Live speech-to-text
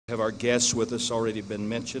Have our guests with us already been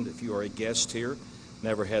mentioned? If you are a guest here,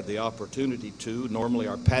 never had the opportunity to, normally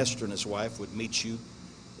our pastor and his wife would meet you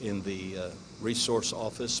in the resource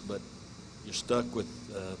office, but you're stuck with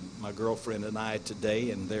my girlfriend and I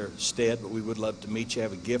today in their stead, but we would love to meet you,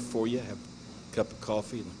 have a gift for you, have a cup of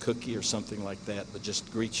coffee and a cookie or something like that, but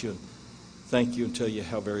just greet you and thank you and tell you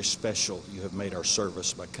how very special you have made our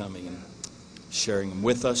service by coming and sharing them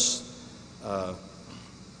with us.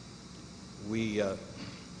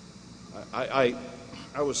 I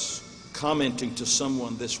was commenting to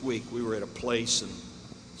someone this week. We were at a place and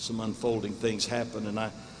some unfolding things happened, and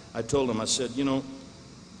I told him, I said, you know,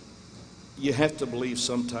 you have to believe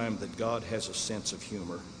sometime that God has a sense of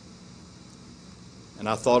humor. And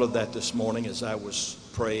I thought of that this morning as I was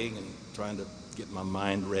praying and trying to get my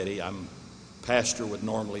mind ready. Pastor would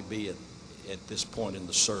normally be at this point in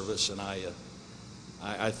the service, and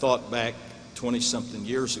I thought back 20-something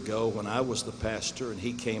years ago when I was the pastor and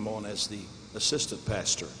he came on as the assistant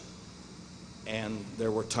pastor. And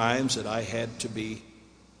there were times that I had to be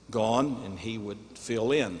gone and he would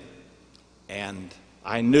fill in. And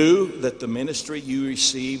I knew that the ministry you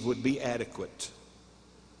received would be adequate,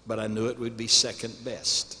 but I knew it would be second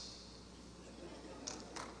best.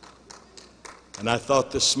 And I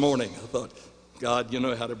thought this morning, God, you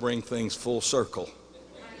know how to bring things full circle.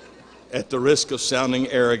 At the risk of sounding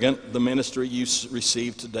arrogant, the ministry you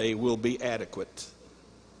receive today will be adequate,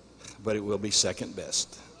 but it will be second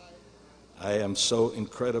best. I am so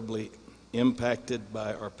incredibly impacted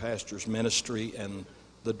by our pastor's ministry and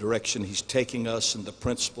the direction he's taking us and the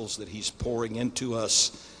principles that he's pouring into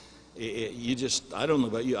us. I don't know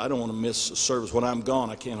about you, I don't want to miss a service. When I'm gone,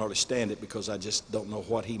 I can't hardly stand it because I just don't know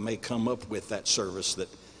what he may come up with that service.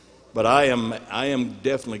 But I am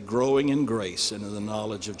definitely growing in grace and in the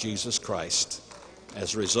knowledge of Jesus Christ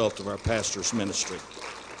as a result of our pastor's ministry.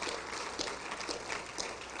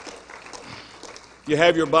 If you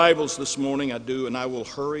have your Bibles this morning, I do, and I will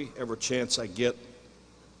hurry every chance I get,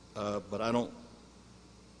 but I don't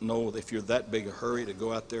know if you're that big a hurry to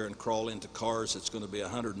go out there and crawl into cars. It's going to be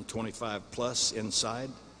 125 plus inside.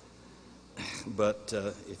 But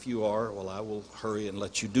if you are, well, I will hurry and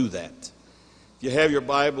let you do that. If you have your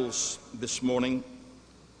Bibles this morning,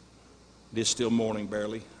 it is still morning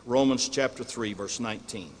barely. Romans chapter 3, verse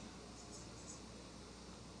 19.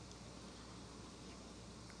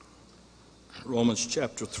 Romans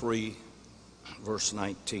chapter 3, verse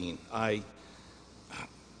 19. I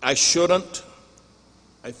shouldn't.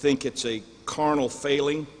 I think it's a carnal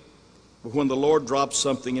failing. But when the Lord drops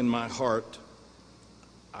something in my heart,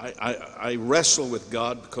 I wrestle with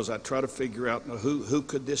God because I try to figure out who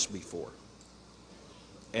could this be for.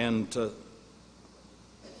 And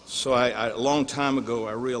so a long time ago,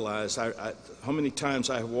 I realized how many times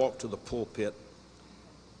I have walked to the pulpit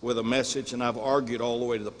with a message, and I've argued all the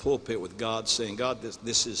way to the pulpit with God, saying, God,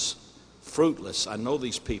 this is fruitless. I know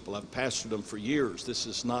these people. I've pastored them for years. This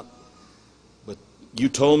is not, but you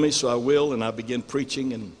told me, so I will. And I begin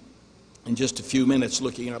preaching, and in just a few minutes,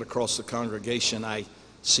 looking out across the congregation, I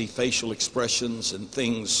see facial expressions and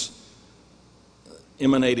things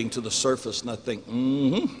emanating to the surface, and I think,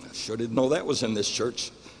 I sure didn't know that was in this church.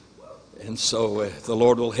 And so if the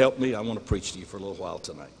Lord will help me, I want to preach to you for a little while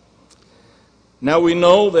tonight. Now we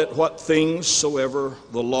know that what things soever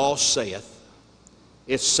the law saith,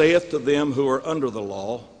 it saith to them who are under the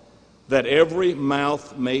law, that every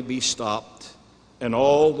mouth may be stopped, and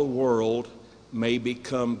all the world may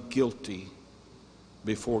become guilty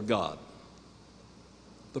before God.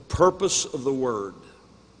 The purpose of the Word,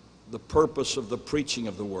 the purpose of the preaching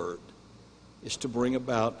of the Word, is to bring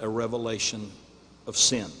about a revelation of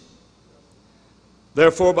sin.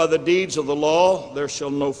 Therefore, by the deeds of the law, there shall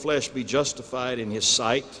no flesh be justified in his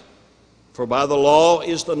sight, for by the law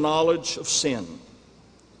is the knowledge of sin.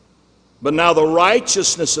 But now the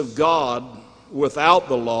righteousness of God without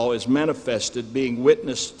the law is manifested, being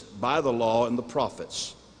witnessed by the law and the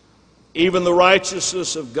prophets, even the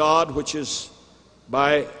righteousness of God which is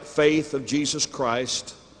by faith of Jesus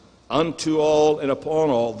Christ, unto all and upon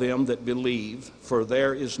all them that believe, for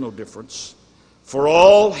there is no difference. For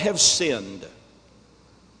all have sinned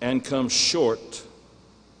and come short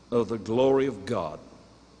of the glory of God.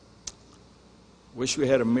 Wish we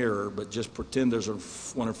had a mirror, but just pretend there's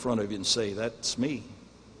one in front of you and say, that's me.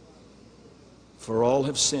 For all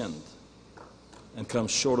have sinned and come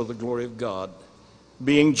short of the glory of God,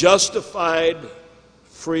 being justified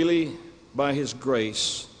freely by his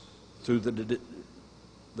grace through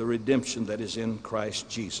the redemption that is in Christ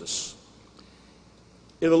Jesus.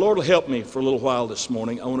 If the Lord will help me for a little while this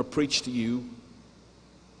morning, I want to preach to you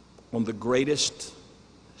on the greatest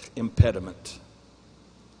impediment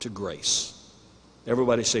to grace.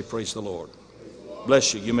 Everybody say, praise the Lord.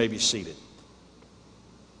 Bless you. You may be seated.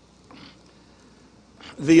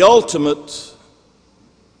 The ultimate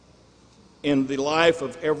in the life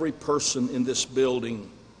of every person in this building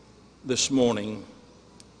this morning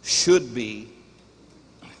should be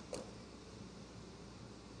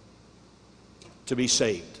to be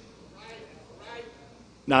saved.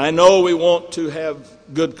 Now, I know we want to have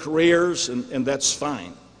good careers, and that's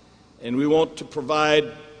fine. And we want to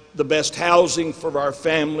provide the best housing for our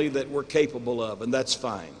family that we're capable of, and that's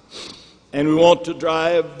fine. And we want to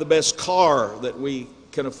drive the best car that we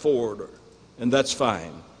can afford, and that's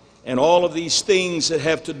fine. And all of these things that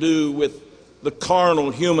have to do with the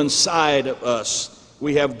carnal human side of us.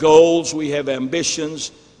 We have goals, we have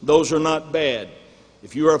ambitions. Those are not bad.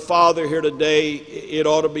 If you are a father here today, it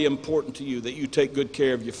ought to be important to you that you take good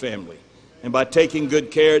care of your family. And by taking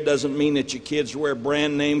good care, it doesn't mean that your kids wear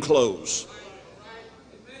brand name clothes.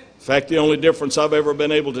 In fact, the only difference I've ever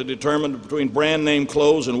been able to determine between brand name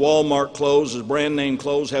clothes and Walmart clothes is brand name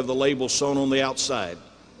clothes have the label sewn on the outside.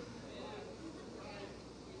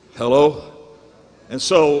 Hello? And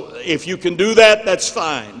so if you can do that, that's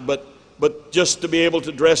fine. But just to be able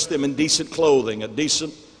to dress them in decent clothing, a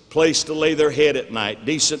decent place to lay their head at night,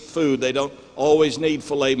 decent food. They don't always need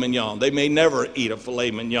filet mignon. They may never eat a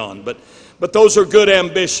filet mignon. But those are good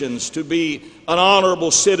ambitions, to be an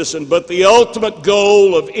honorable citizen. But the ultimate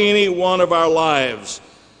goal of any one of our lives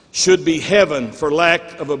should be heaven, for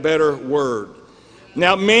lack of a better word.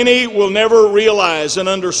 Now, many will never realize and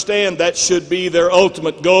understand that should be their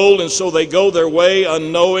ultimate goal, and so they go their way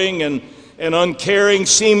unknowing and uncaring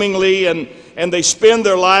seemingly, and they spend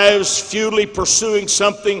their lives futilely pursuing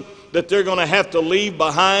something that they're going to have to leave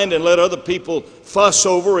behind and let other people fuss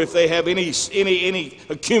over if they have any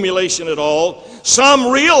accumulation at all. Some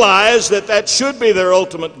realize that should be their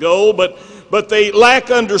ultimate goal, but they lack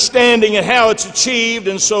understanding in how it's achieved,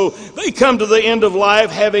 and so they come to the end of life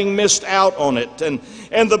having missed out on it. And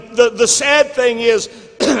the sad thing is,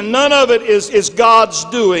 none of it is God's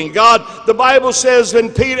doing. God, the Bible says in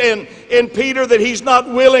Peter that He's not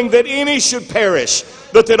willing that any should perish,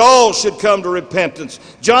 but that all should come to repentance.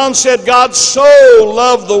 John said God so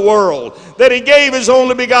loved the world that He gave His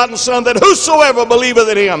only begotten Son, that whosoever believeth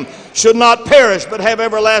in Him should not perish, but have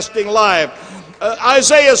everlasting life.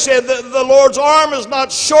 Isaiah said that the Lord's arm is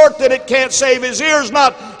not short that it can't save. His ear is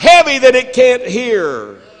not heavy that it can't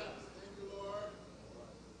hear.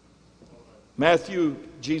 Matthew,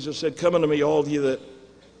 Jesus said, "Come unto me, all of you that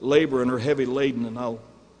labor and are heavy laden, and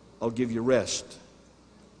I'll give you rest."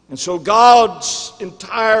 And so God's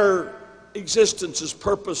entire existence is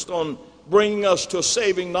purposed on bringing us to a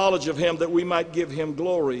saving knowledge of Him, that we might give Him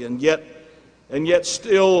glory. And yet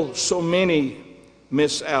still so many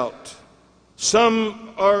miss out.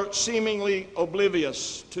 Some are seemingly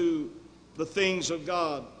oblivious to the things of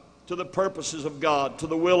God, to the purposes of God, to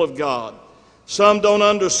the will of God. Some don't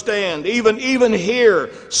understand. Even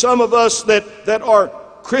here, some of us that are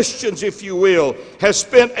Christians, if you will, have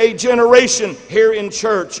spent a generation here in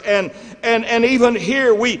church. And even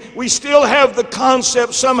here, we still have the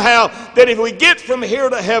concept somehow that if we get from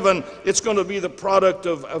here to heaven, it's going to be the product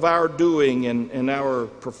of our doing and our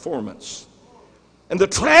performance. And the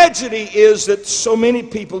tragedy is that so many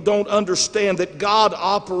people don't understand that God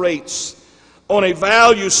operates on a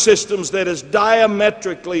value system that is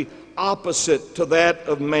diametrically opposite to that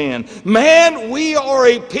of man. Man, we are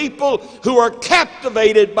a people who are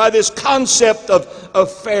captivated by this concept of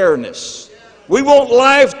fairness. We want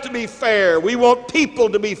life to be fair. We want people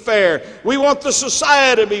to be fair. We want the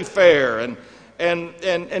society to be fair.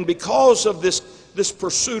 And because of this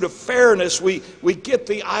pursuit of fairness, we get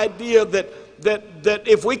the idea that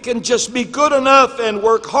if we can just be good enough and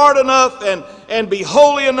work hard enough and be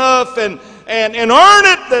holy enough and earn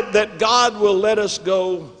it, that God will let us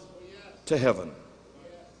go to heaven.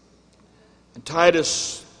 In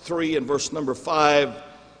Titus 3 and verse number 5,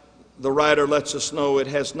 the writer lets us know it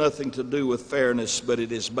has nothing to do with fairness, but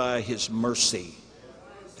it is by His mercy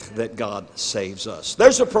that God saves us.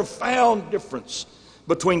 There's a profound difference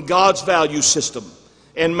between God's value system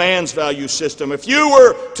and man's value system. If you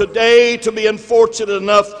were today to be unfortunate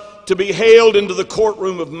enough to be hailed into the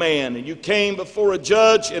courtroom of man, and you came before a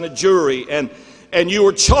judge and a jury, and you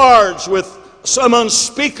were charged with some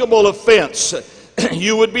unspeakable offense,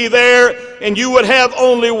 you would be there and you would have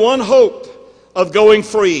only one hope of going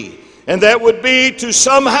free, and that would be to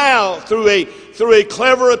somehow, through a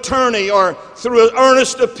clever attorney or through an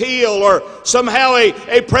earnest appeal or somehow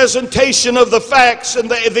a presentation of the facts and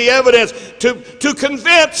the evidence to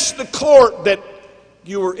convince the court that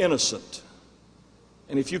you were innocent.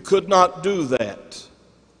 And if you could not do that,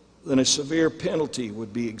 then a severe penalty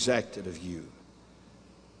would be exacted of you.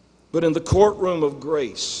 But in the courtroom of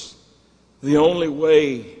grace, the only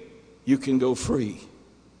way you can go free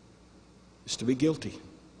is to be guilty.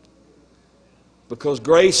 Because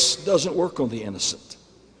grace doesn't work on the innocent.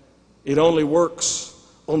 It only works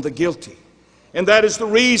on the guilty. And that is the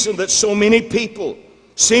reason that so many people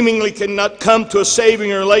seemingly cannot come to a saving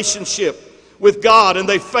relationship with God, and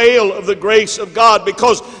they fail of the grace of God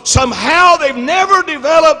because somehow they've never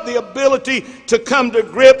developed the ability to come to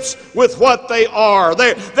grips with what they are.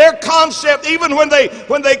 Their concept, even when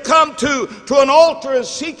they come to an altar is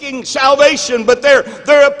seeking salvation, but their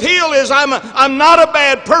appeal is, I'm not a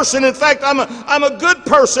bad person. In fact, I'm a good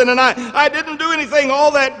person, and I didn't do anything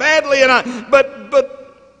all that badly.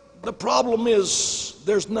 But the problem is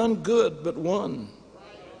there's none good but one,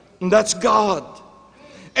 and that's God.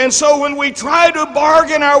 And so when we try to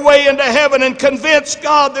bargain our way into heaven and convince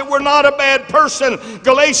God that we're not a bad person,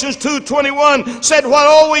 Galatians 2:21 said what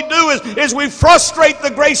all we do is we frustrate the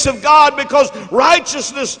grace of God, because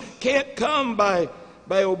righteousness can't come by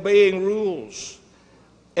obeying rules.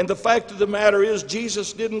 And the fact of the matter is,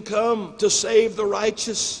 Jesus didn't come to save the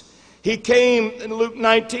righteous. He came in Luke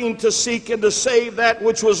 19 to seek and to save that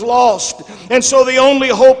which was lost. And so the only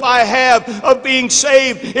hope I have of being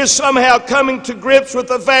saved is somehow coming to grips with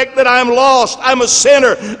the fact that I'm lost. I'm a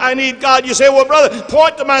sinner. I need God. You say, well, brother,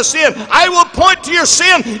 point to my sin. I will point to your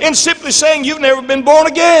sin in simply saying you've never been born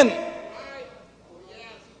again.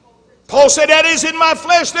 Paul said, that is in my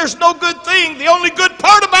flesh. There's no good thing. The only good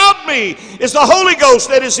part about me is the Holy Ghost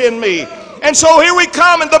that is in me. And so here we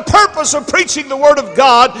come, and the purpose of preaching the Word of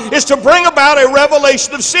God is to bring about a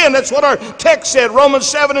revelation of sin. That's what our text said.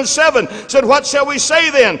 Romans 7:7 said, what shall we say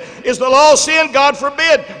then? Is the law sin? God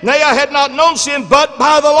forbid. Nay, I had not known sin but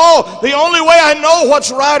by the law. The only way I know what's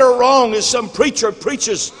right or wrong is some preacher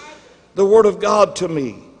preaches the Word of God to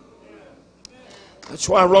me. That's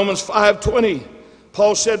why Romans 5:20,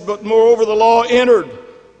 Paul said, but moreover the law entered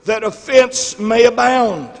that offense may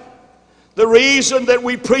abound. The reason that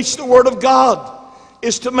we preach the Word of God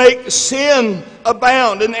is to make sin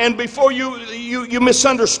abound. And before you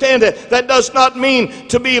misunderstand it, that does not mean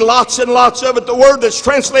to be lots and lots of it. The word that's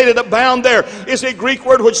translated abound there is a Greek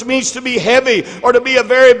word which means to be heavy or to be a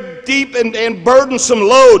very deep and burdensome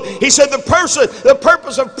load. He said the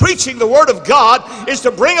purpose of preaching the Word of God is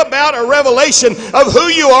to bring about a revelation of who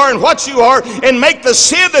you are and what you are, and make the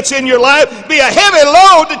sin that's in your life be a heavy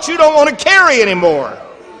load that you don't want to carry anymore.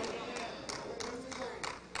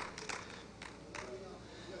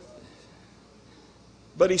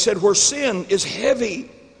 But he said, where sin is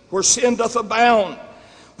heavy, where sin doth abound,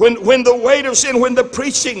 when the weight of sin, when the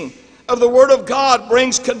preaching of the Word of God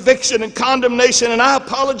brings conviction and condemnation, and I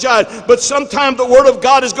apologize, but sometimes the Word of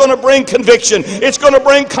God is going to bring conviction. It's going to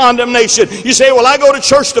bring condemnation. You say, well, I go to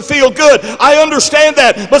church to feel good. I understand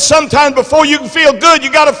that, but sometimes before you can feel good,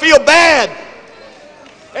 you got to feel bad.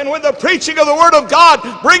 And when the preaching of the Word of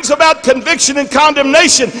God brings about conviction and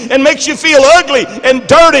condemnation and makes you feel ugly and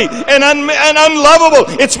dirty and unlovable,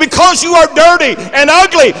 it's because you are dirty and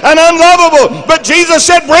ugly and unlovable. But Jesus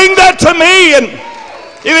said, bring that to me. And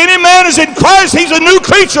if any man is in Christ, he's a new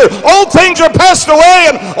creature. Old things are passed away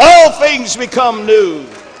and all things become new.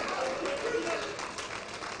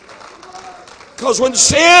 Because when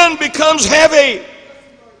sin becomes heavy,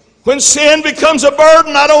 when sin becomes a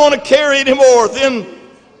burden I don't want to carry anymore, then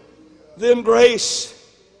grace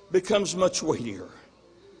becomes much weightier.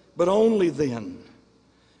 But only then.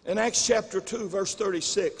 In Acts chapter 2, verse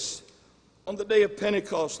 36, on the day of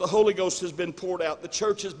Pentecost, the Holy Ghost has been poured out. The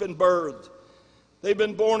church has been birthed. They've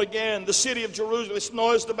been born again. The city of Jerusalem is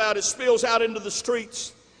noised about. It spills out into the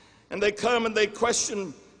streets. And they come and they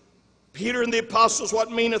question Peter and the apostles,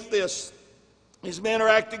 what meaneth this? These men are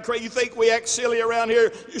acting crazy. You think we act silly around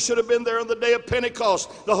here? You should have been there on the day of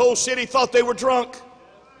Pentecost. The whole city thought they were drunk.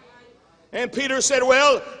 And Peter said,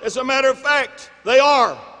 well, as a matter of fact, they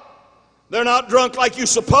are. They're not drunk like you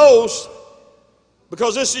suppose,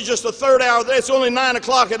 because this is just the third hour. It's only 9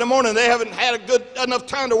 o'clock in the morning. They haven't had enough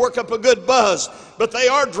time to work up a good buzz. But they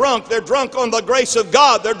are drunk. They're drunk on the grace of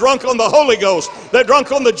God. They're drunk on the Holy Ghost. They're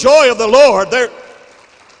drunk on the joy of the Lord.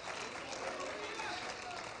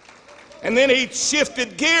 And then he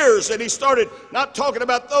shifted gears and he started not talking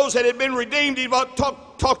about those that had been redeemed. He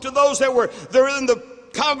talked to those that were in the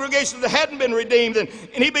congregation that hadn't been redeemed, and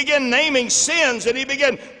he began naming sins, and he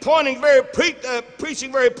began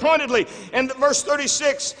preaching very pointedly. And verse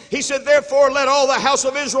 36, he said, therefore let all the house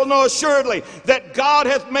of Israel know assuredly that God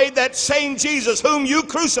hath made that same Jesus whom you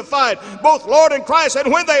crucified, both Lord and Christ.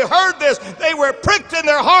 And when they heard this, they were pricked in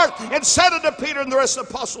their heart, and said unto Peter and the rest of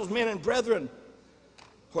the apostles, men and brethren,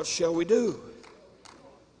 what shall we do?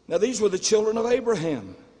 Now these were the children of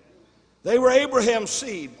Abraham. They were Abraham's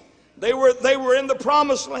seed. They were in the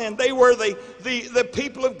promised land. They were the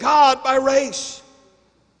people of God by race.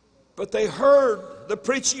 But they heard the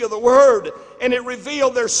preaching of the word, and it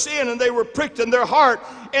revealed their sin, and they were pricked in their heart,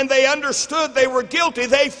 and they understood they were guilty.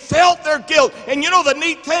 They felt their guilt. And you know the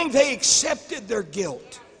neat thing? They accepted their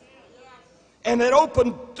guilt. And it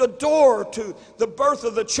opened the door to the birth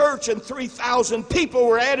of the church, and 3,000 people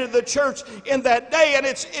were added to the church in that day.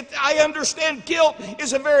 And I understand guilt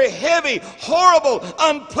is a very heavy, horrible,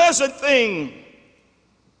 unpleasant thing.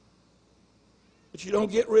 But you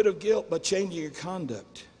don't get rid of guilt by changing your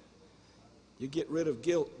conduct. You get rid of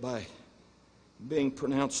guilt by being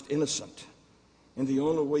pronounced innocent. And the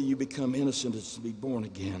only way you become innocent is to be born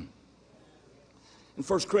again. In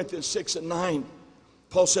 1 Corinthians 6 and 9,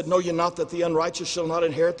 Paul said, "Know ye not that the unrighteous shall not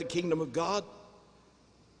inherit the kingdom of God?"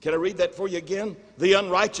 Can I read that for you again? The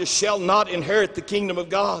unrighteous shall not inherit the kingdom of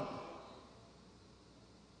God.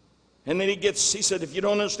 And then he said, if you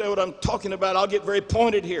don't understand what I'm talking about, I'll get very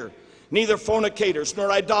pointed here. Neither fornicators,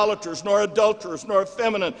 nor idolaters, nor adulterers, nor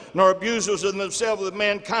effeminate, nor abusers of themselves with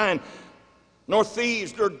mankind, nor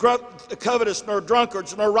thieves, nor covetous, nor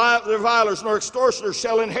drunkards, nor revilers, nor extortioners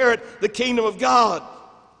shall inherit the kingdom of God.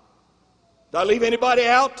 Did I leave anybody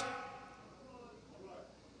out?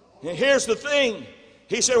 And here's the thing.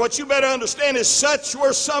 He said, what you better understand is such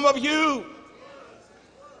were some of you.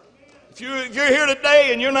 If you're here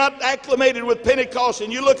today and you're not acclimated with Pentecost,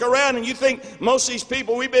 and you look around and you think most of these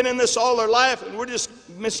people, we've been in this all their life, and we're just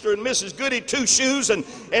Mr. and Mrs. Goody two-shoes and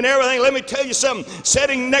everything. Let me tell you something.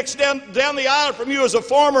 Sitting down the aisle from you is a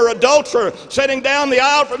former adulterer. Sitting down the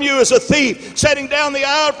aisle from you is a thief. Sitting down the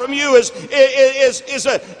aisle from you is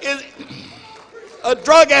a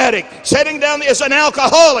drug addict. Sitting down is an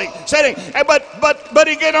alcoholic. But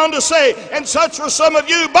he get on to say, and such were some of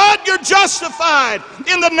you, but you're justified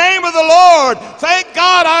in the name of the Lord. Thank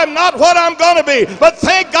God I'm not what I'm going to be, but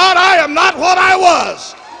thank God I am not what I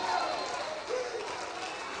was.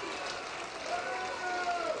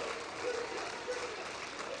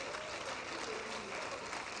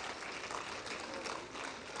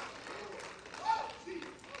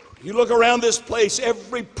 You look around this place,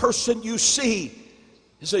 every person you see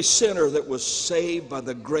is a sinner that was saved by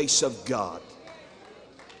the grace of God.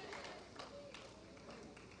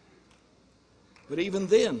 But even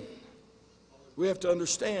then, we have to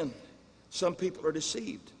understand some people are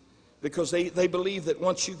deceived because they believe that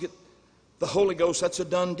once you get the Holy Ghost, that's a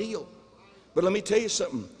done deal. But let me tell you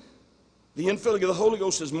something. The infilling of the Holy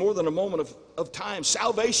Ghost is more than a moment of time.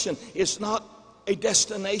 Salvation is not a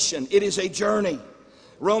destination. It is a journey.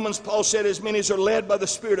 Romans, Paul said, as many as are led by the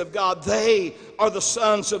Spirit of God, they are the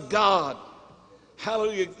sons of God.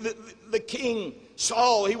 Hallelujah. The king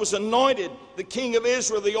Saul, he was anointed, the king of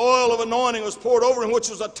Israel. The oil of anointing was poured over him,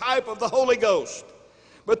 which was a type of the Holy Ghost.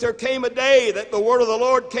 But there came a day that the word of the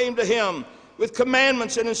Lord came to him with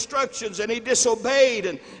commandments and instructions, and he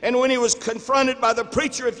disobeyed. And when he was confronted by the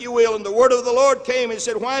preacher, if you will, and the word of the Lord came, he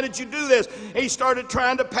said, why did you do this? And he started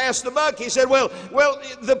trying to pass the buck. He said, well,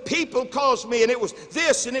 the people caused me, and it was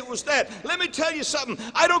this and it was that. Let me tell you something.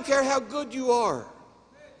 I don't care how good you are,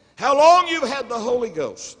 how long you've had the Holy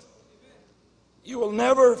Ghost, you will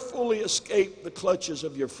never fully escape the clutches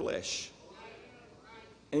of your flesh.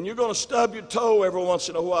 And you're going to stub your toe every once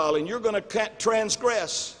in a while, and you're going to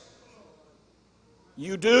transgress.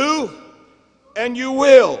 You do, and you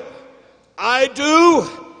will. I do,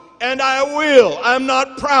 and I will. I'm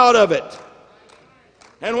not proud of it.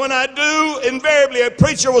 And when I do, invariably a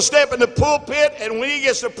preacher will step in the pulpit, and when he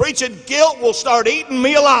gets to preaching, guilt will start eating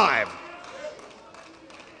me alive.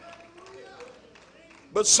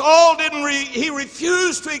 But Saul he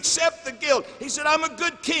refused to accept the guilt. He said, I'm a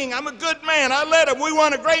good king. I'm a good man. I led him. We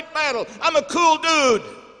won a great battle. I'm a cool dude.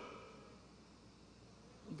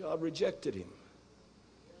 And God rejected him.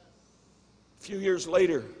 A few years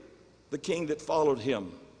later, the king that followed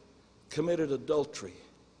him committed adultery,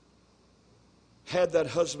 had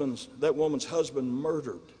that woman's husband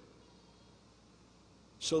murdered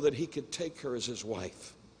so that he could take her as his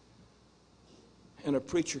wife. And a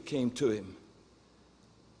preacher came to him,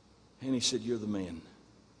 and he said, you're the man.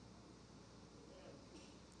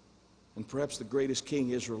 And perhaps the greatest king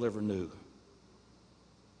Israel ever knew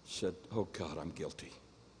said, oh God, I'm guilty.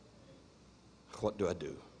 What do I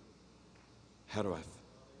do? How do I?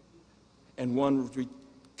 And one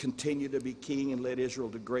continued to be king and led Israel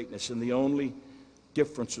to greatness. And the only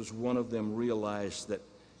difference was one of them realized that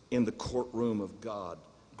in the courtroom of God,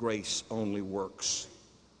 grace only works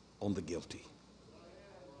on the guilty.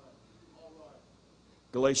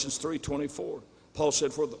 Galatians 3:24, Paul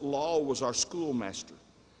said, for the law was our schoolmaster,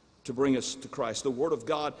 to bring us to Christ. The Word of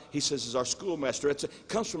God, he says, is our schoolmaster. It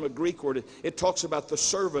comes from a Greek word. It talks about the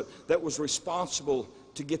servant that was responsible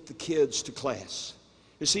to get the kids to class.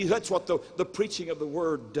 You see, that's what the preaching of the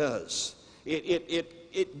Word does.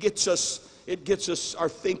 It gets us our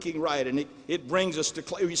thinking right, and it brings us to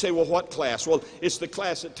class. You say, well, what class? Well, it's the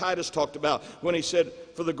class that Titus talked about when he said,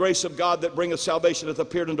 for the grace of God that bringeth salvation hath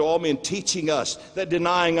appeared unto all men, teaching us that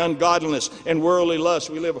denying ungodliness and worldly lust,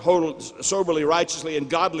 we live soberly, righteously, and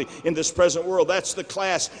godly in this present world. That's the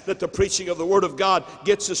class that the preaching of the Word of God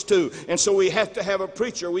gets us to. And so we have to have a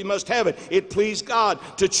preacher. We must have it. It pleased God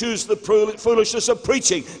to choose the foolishness of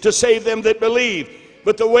preaching to save them that believe.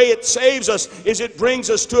 But the way it saves us is it brings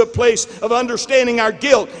us to a place of understanding our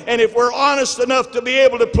guilt. And if we're honest enough to be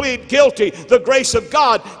able to plead guilty, the grace of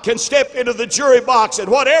God can step into the jury box. And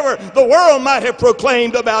whatever the world might have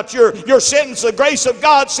proclaimed about your sentence, the grace of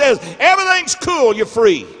God says, everything's cool, you're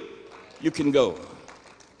free. You can go.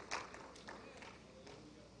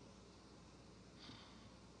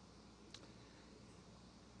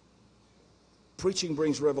 Preaching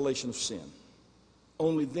brings revelation of sin.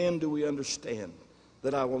 Only then do we understand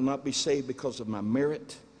that I will not be saved because of my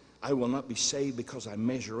merit. I will not be saved because I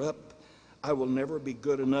measure up. I will never be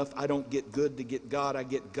good enough. I don't get good to get God. I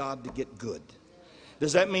get God to get good.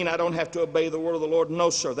 Does that mean I don't have to obey the word of the Lord? No,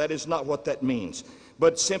 sir. That is not what that means.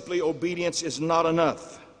 But simply obedience is not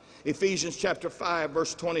enough. Ephesians chapter 5,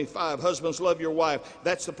 verse 25. Husbands, love your wife.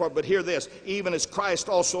 That's the part. But hear this. Even as Christ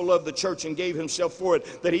also loved the church and gave himself for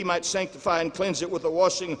it, that he might sanctify and cleanse it with the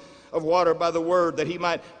washing of water by the word, that he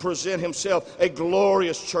might present himself a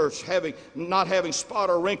glorious church, not having spot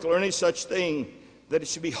or wrinkle or any such thing, that it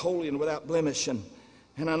should be holy and without blemish. And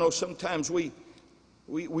I know sometimes we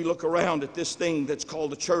look around at this thing that's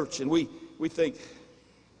called the church, and we think,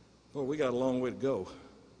 oh, we got a long way to go.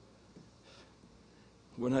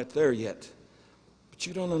 We're not there yet. But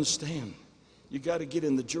you don't understand. You got to get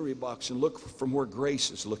in the jury box and look from where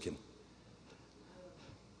grace is looking.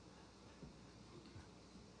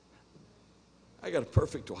 I got a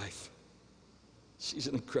perfect wife. She's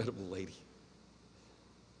an incredible lady.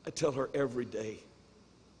 I tell her every day.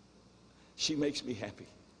 She makes me happy.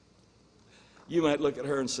 You might look at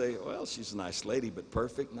her and say, well, she's a nice lady, but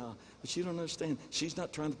perfect? No. But you don't understand. She's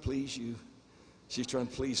not trying to please you. She's trying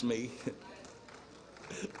to please me.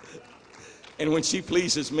 And when she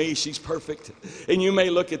pleases me, she's perfect. And you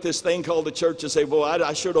may look at this thing called the church and say, boy,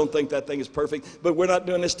 I sure don't think that thing is perfect. But we're not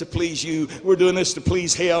doing this to please you. We're doing this to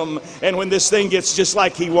please him. And when this thing gets just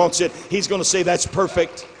like he wants it, he's going to say that's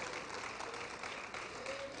perfect.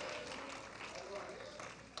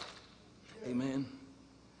 Amen.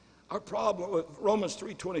 Our problem with Romans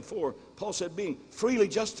 3:24, Paul said, being freely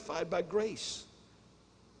justified by grace.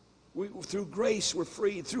 Through grace we're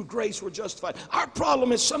free. Through grace we're justified. Our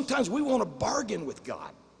problem is sometimes we want to bargain with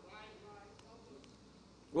God.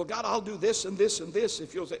 Well, God, I'll do this and this and this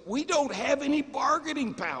if you'll say. We don't have any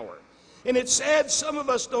bargaining power. And it's sad some of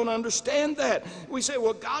us don't understand that. We say,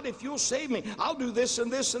 well, God, if you'll save me, I'll do this and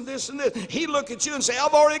this and this and this. He look at you and say,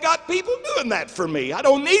 I've already got people doing that for me. I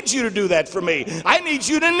don't need you to do that for me. I need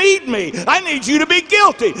you to need me. I need you to be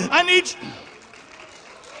guilty. I need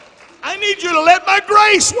you to let my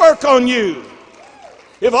grace work on you.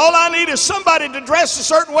 If all I need is somebody to dress a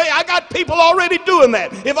certain way, I got people already doing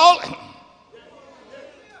that.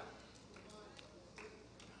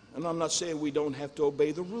 And I'm not saying we don't have to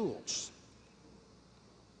obey the rules.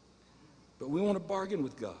 But we want to bargain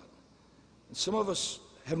with God. And some of us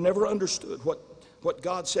have never understood what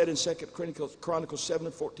God said in 2 Chronicles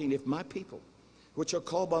 7:14. If my people, which are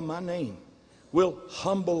called by my name, will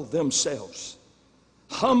humble themselves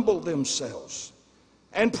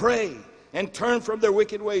and pray and turn from their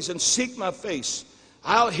wicked ways and seek my face,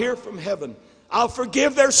 I'll hear from heaven. I'll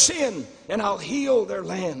forgive their sin and I'll heal their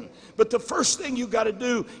land. But the first thing you got to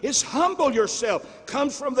do is humble yourself.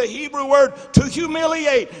 Comes from the Hebrew word to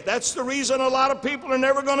humiliate. That's the reason a lot of people are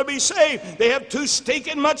never going to be saved. They have too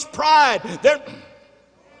stinking much pride.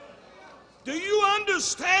 Do you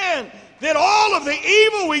understand that all of the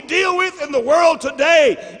evil we deal with in the world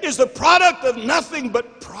today is the product of nothing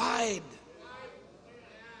but pride?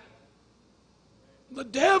 The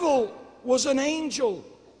devil was an angel.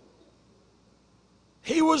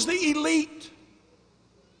 He was the elite.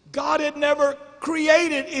 God had never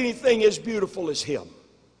created anything as beautiful as him.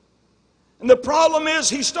 And the problem is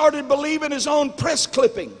he started believing his own press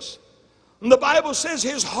clippings. And the Bible says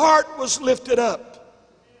his heart was lifted up.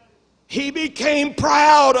 He became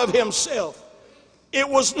proud of himself. It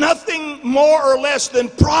was nothing more or less than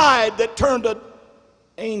pride that turned an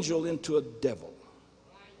angel into a devil.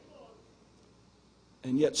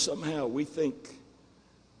 And yet somehow we think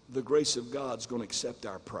the grace of God's going to accept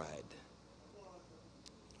our pride.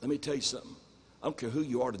 Let me tell you something. I don't care who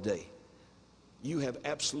you are today. You have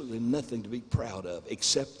absolutely nothing to be proud of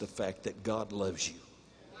except the fact that God loves you.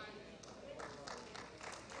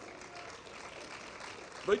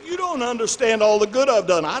 But you don't understand all the good I've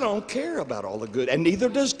done. I don't care about all the good, and neither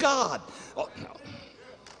does God. Oh, no.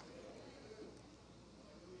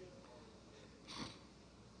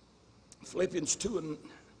 Philippians 2 and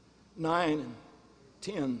 9 and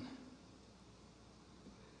 10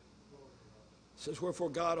 says, wherefore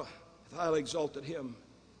God hath highly exalted him,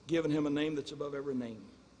 given him a name that's above every name.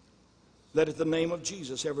 That at the name of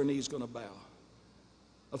Jesus every knee is going to bow.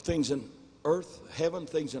 Of things in earth, heaven,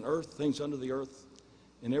 things in earth, things under the earth.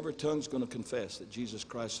 And every tongue's going to confess that Jesus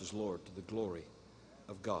Christ is Lord to the glory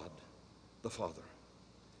of God the Father.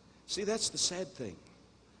 See, that's the sad thing.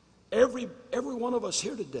 Every one of us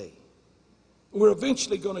here today, we're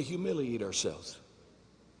eventually going to humiliate ourselves.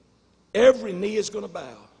 Every knee is going to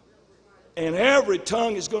bow. And every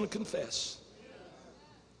tongue is going to confess.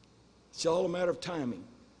 It's all a matter of timing.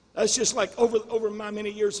 That's just like over my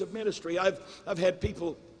many years of ministry, I've had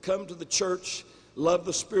people come to the church, love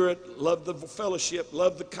the Spirit, love the fellowship,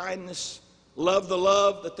 love the kindness, love the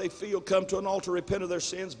love that they feel, come to an altar, repent of their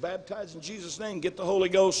sins, baptize in Jesus' name, get the Holy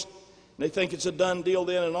Ghost. And they think it's a done deal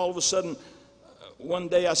then, and all of a sudden, one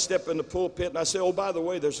day I step in the pulpit and I say, oh, by the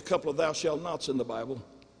way, there's a couple of thou shalt nots in the Bible.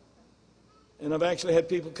 And I've actually had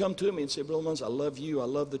people come to me and say, Brother Muns, I love you, I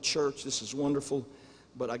love the church, this is wonderful,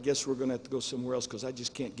 but I guess we're going to have to go somewhere else because I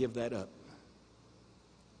just can't give that up.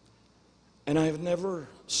 And I have never,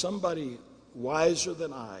 somebody wiser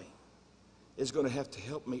than I is going to have to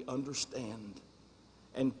help me understand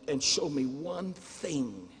and show me one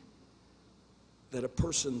thing that a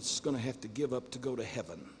person's going to have to give up to go to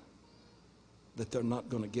heaven that they're not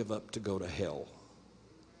going to give up to go to hell.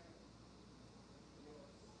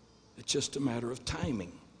 It's just a matter of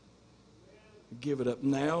timing. Give it up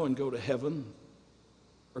now and go to heaven,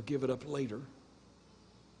 or give it up later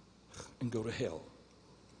and go to hell.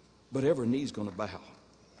 But every knee's going to bow.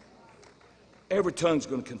 Every tongue's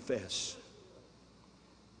going to confess.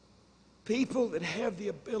 People that have the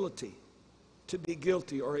ability to be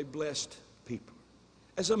guilty are a blessed people.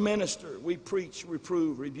 As a minister, we preach,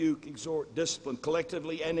 reprove, rebuke, exhort, discipline,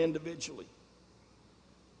 collectively and individually.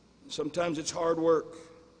 Sometimes it's hard work.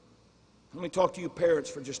 Let me talk to you parents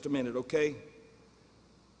for just a minute, okay?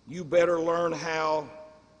 You better learn how,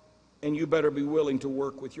 and you better be willing to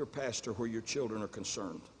work with your pastor where your children are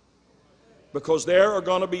concerned. Because there are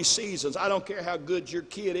going to be seasons. I don't care how good your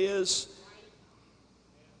kid is.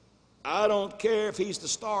 I don't care if he's the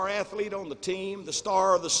star athlete on the team, the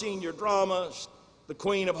star of the senior drama, the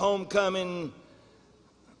queen of homecoming,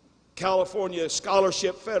 California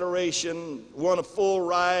Scholarship Federation, won a full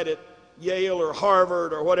ride at Yale or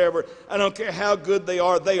Harvard or whatever. I don't care how good they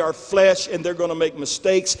are flesh, and they're going to make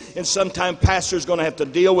mistakes, and sometimes pastors going to have to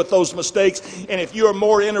deal with those mistakes. And if you're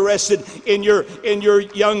more interested in your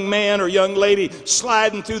young man or young lady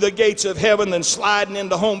sliding through the gates of heaven than sliding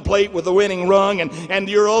into home plate with the winning rung, and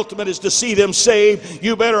your ultimate is to see them saved,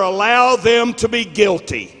 you better allow them to be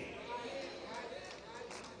guilty.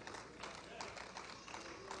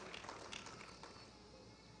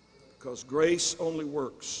 Because grace only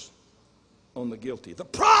works on the guilty. The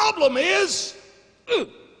problem is,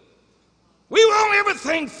 we want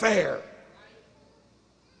everything fair.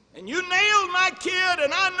 And you nailed my kid,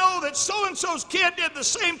 and I know that so-and-so's kid did the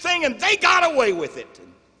same thing, and they got away with it.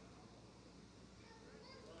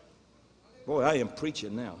 Boy, I am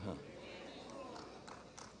preaching now, huh?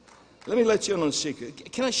 Let me let you in on a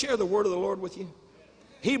secret. Can I share the word of the Lord with you?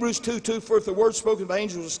 Hebrews 2:2, for if the word spoken by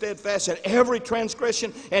angels was steadfast, and every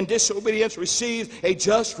transgression and disobedience receives a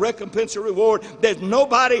just recompense or reward. There's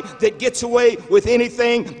nobody that gets away with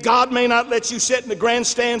anything. God may not let you sit in the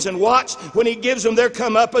grandstands and watch when he gives them their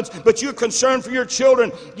comeuppance, but you're concerned for your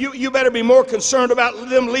children. You better be more concerned about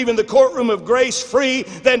them leaving the courtroom of grace free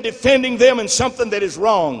than defending them in something that is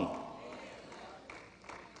wrong.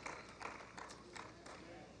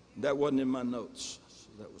 That wasn't in my notes. So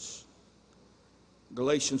that was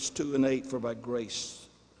Galatians 2:8, for by grace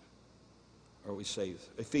are we saved.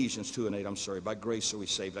 Ephesians 2:8, I'm sorry. By grace are we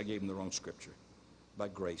saved. I gave him the wrong scripture. By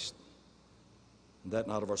grace. And that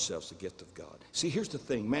not of ourselves, the gift of God. See, here's the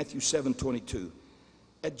thing. Matthew 7:22.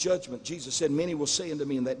 At judgment, Jesus said, many will say unto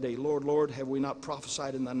me in that day, Lord, Lord, have we not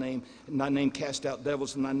prophesied in thy name cast out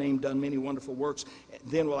devils, in thy name done many wonderful works?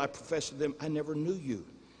 Then will I profess to them, I never knew you.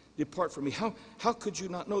 Depart from me. How could you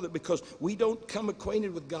not know that? Because we don't come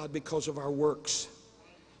acquainted with God because of our works.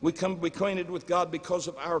 We come acquainted with God because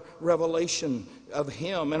of our revelation of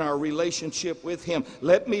him and our relationship with him.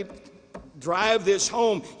 Let me drive this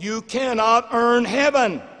home. You cannot earn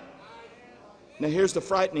heaven. Now here's the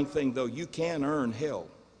frightening thing, though. You can earn hell.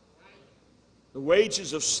 The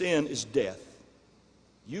wages of sin is death.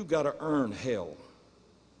 You got to earn hell.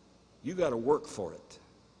 You got to work for it.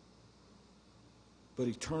 But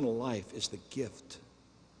eternal life is the gift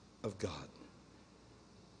of God.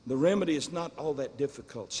 The remedy is not all that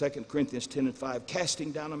difficult. 2 Corinthians 10:5,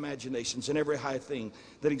 casting down imaginations and every high thing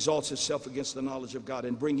that exalts itself against the knowledge of God,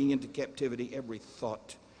 and bringing into captivity every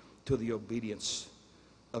thought to the obedience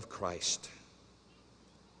of Christ.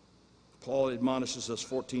 Paul admonishes us,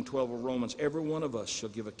 14:12 of Romans, every one of us shall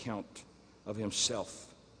give account of himself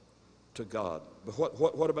to God. But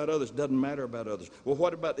what about others? Doesn't matter about others. Well,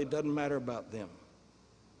 what about it doesn't matter about them?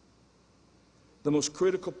 The most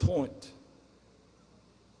critical point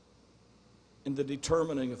in the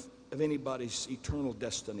determining of anybody's eternal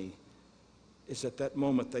destiny is at that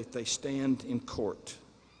moment that they stand in court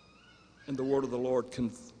and the word of the Lord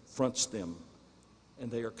confronts them,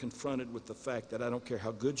 and they are confronted with the fact that I don't care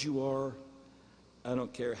how good you are, I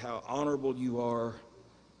don't care how honorable you are,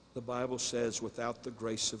 the Bible says without the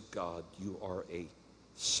grace of God you are a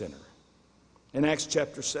sinner. In Acts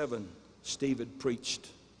chapter 7, Stephen preached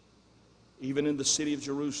even in the city of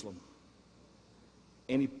Jerusalem.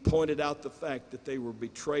 And he pointed out the fact that they were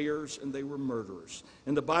betrayers and they were murderers.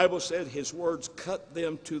 And the Bible said his words cut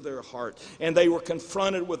them to their heart. And they were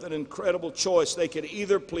confronted with an incredible choice. They could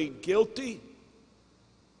either plead guilty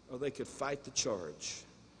or they could fight the charge.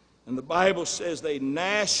 And the Bible says they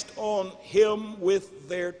gnashed on him with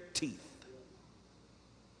their teeth.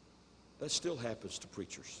 That still happens to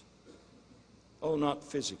preachers. Oh, not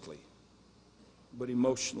physically, but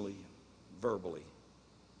emotionally, verbally.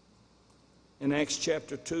 In Acts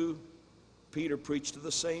chapter 2, Peter preached to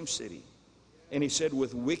the same city. And he said,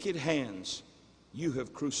 with wicked hands you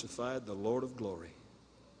have crucified the Lord of glory.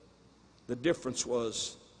 The difference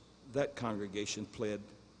was that congregation pled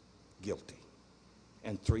guilty.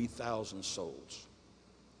 And 3,000 souls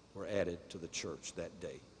were added to the church that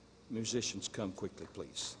day. Musicians, come quickly,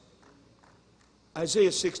 please. Isaiah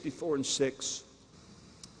 64:6,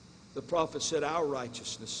 the prophet said, our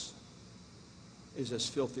righteousness is as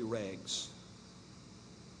filthy rags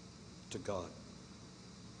to God.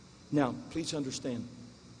 Now, please understand,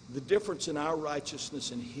 the difference in our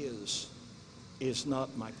righteousness and his is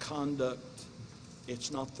not my conduct,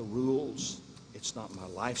 it's not the rules, it's not my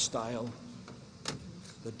lifestyle.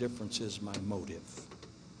 The difference is my motive.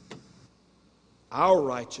 Our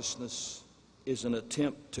righteousness is an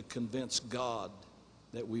attempt to convince God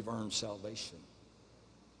that we've earned salvation,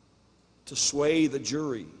 to sway the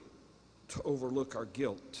jury, to overlook our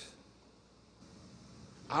guilt.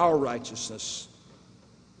 Our righteousness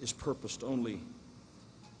is purposed only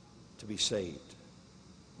to be saved.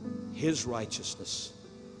 His righteousness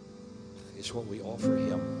is what we offer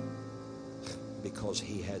him because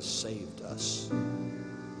he has saved us.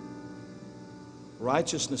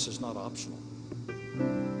 Righteousness is not optional.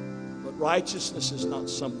 But righteousness is not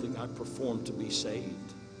something I perform to be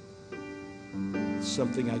saved. It's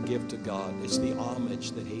something I give to God. It's the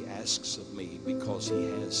homage that he asks of me because he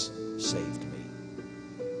has saved me.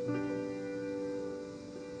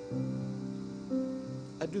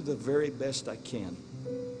 I do the very best I can,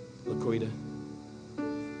 Laquita,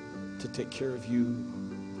 to take care of you,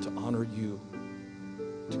 to honor you,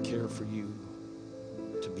 to care for you,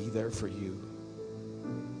 to be there for you.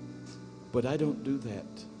 But I don't do that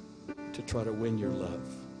to try to win your love.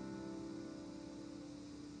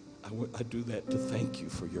 I do that to thank you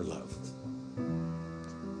for your love.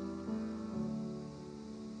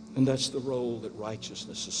 And that's the role that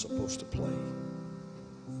righteousness is supposed to play.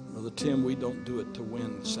 Brother Tim, we don't do it to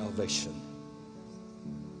win salvation.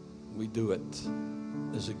 We do it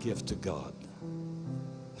as a gift to God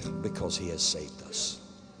because he has saved us.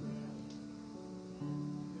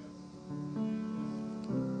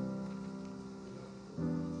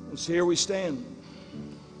 And so here we stand.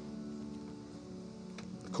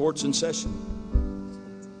 The court's in session.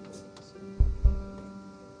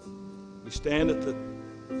 We stand at the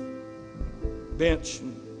bench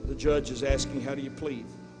and the judge is asking, how do you plead?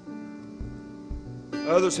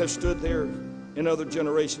 Others have stood there in other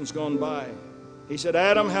generations gone by. He said,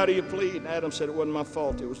 Adam, how do you plead? And Adam said, it wasn't my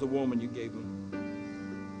fault. It was the woman you gave me.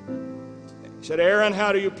 He said, Aaron,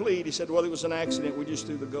 how do you plead? He said, well, it was an accident. We just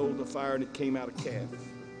threw the gold in the fire and it came out a calf.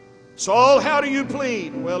 Saul, how do you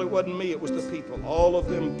plead? Well, it wasn't me. It was the people. All of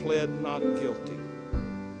them pled not guilty.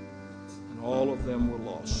 And all of them were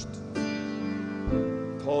lost.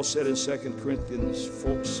 Paul said in 2 Corinthians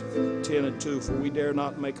 10:2, for we dare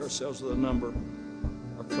not make ourselves of the number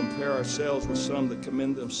or compare ourselves with some that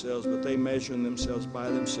commend themselves, but they measuring themselves by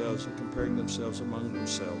themselves and comparing themselves among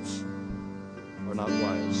themselves are not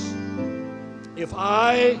wise. If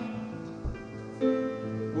I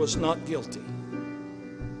was not guilty,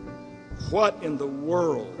 what in the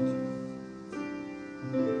world,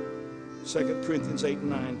 2 Corinthians 8 and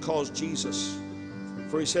 9, calls Jesus?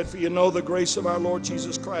 For he said, for you know the grace of our Lord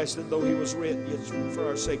Jesus Christ, that though he was rich, yet for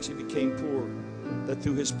our sakes he became poor, that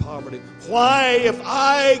through his poverty. Why, if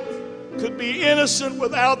I could be innocent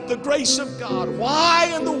without the grace of God,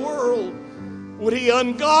 why in the world would he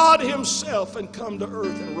ungod himself and come to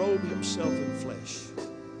earth and robe himself in flesh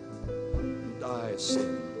and die a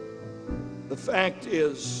sin? The fact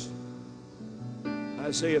is,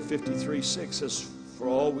 Isaiah 53:6 says, for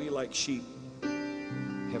all we like sheep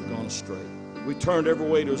have gone astray. We turned every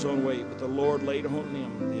way to his own way, but the Lord laid on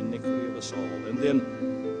him the iniquity of us all. And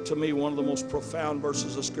then, to me, one of the most profound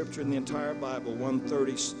verses of Scripture in the entire Bible,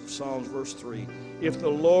 130, Psalms verse 3. If the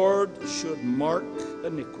Lord should mark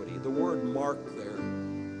iniquity, the word mark there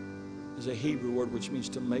is a Hebrew word which means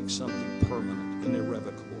to make something permanent and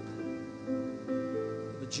irrevocable.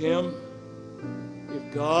 But Jim,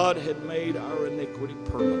 if God had made our iniquity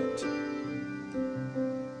permanent,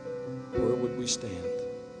 where would we stand?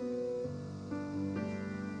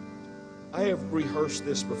 I have rehearsed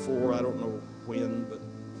this before, I don't know when, but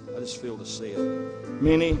I just feel to say it.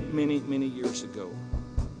 Many, many, many years ago,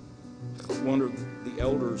 one of the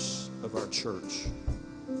elders of our church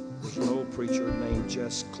was an old preacher named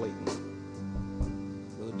Jess Clayton.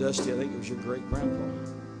 Brother Dusty, I think it was your great-grandpa.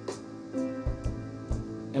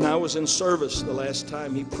 And I was in service the last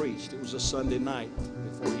time he preached. It was a Sunday night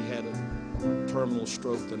before he had a terminal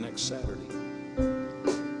stroke the next Saturday.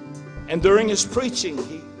 And during his preaching,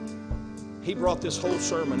 he brought this whole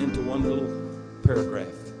sermon into one little paragraph.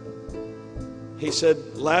 He said,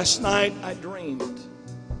 last night I dreamed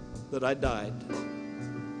that I died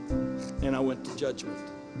and I went to judgment.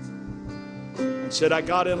 And said I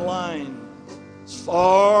got in line as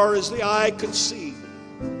far as the eye could see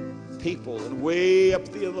people, and way up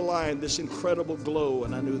the other line this incredible glow,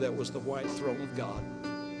 and I knew that was the white throne of God.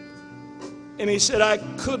 And he said I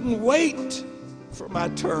couldn't wait for my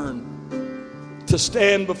turn to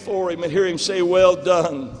stand before him and hear him say, well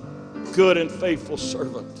done, good and faithful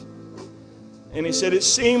servant. And he said it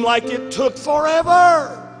seemed like it took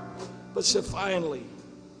forever, but said finally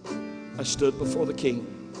I stood before the king.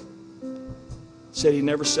 Said he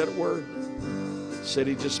never said a word. Said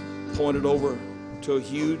he just pointed over to a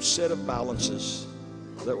huge set of balances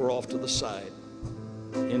that were off to the side,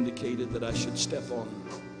 indicated that I should step on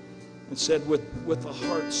them. And said with a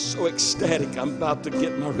heart so ecstatic, I'm about to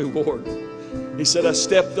get my reward. He said, I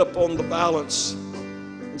stepped up on the balance.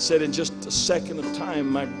 He said, in just a second of time,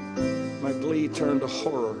 my glee turned to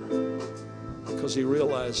horror because he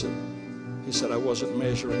realized that, he said, I wasn't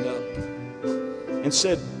measuring up. And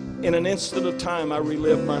said, in an instant of time, I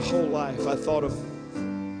relived my whole life. I thought of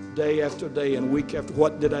day after day and week after,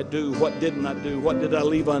 what did I do? What didn't I do? What did I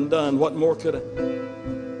leave undone? What more could I?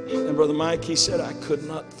 And Brother Mike, he said, I could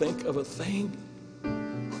not think of a thing.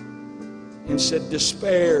 And said,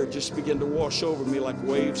 despair just began to wash over me like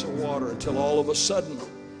waves of water until all of a sudden,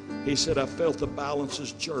 he said, I felt the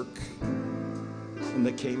balances jerk and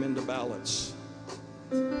they came into balance.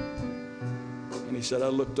 And he said, I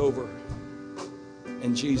looked over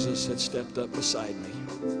and Jesus had stepped up beside me.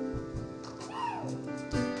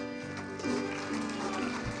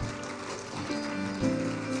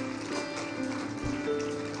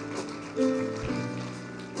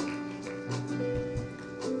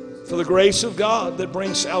 For the grace of God that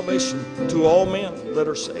brings salvation to all men that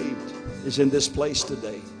are saved is in this place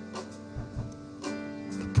today.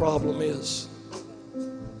 The problem is,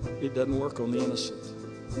 it doesn't work on the innocent.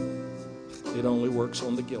 It only works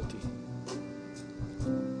on the guilty.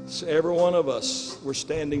 So every one of us, we're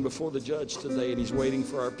standing before the judge today and he's waiting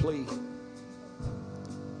for our plea.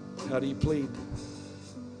 How do you plead?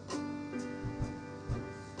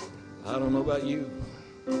 I don't know about you,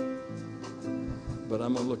 but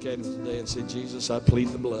I'm going to look at him today and say, Jesus, I plead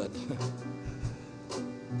the blood.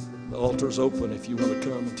 The altar's open if you want to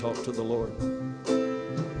come and talk to the Lord.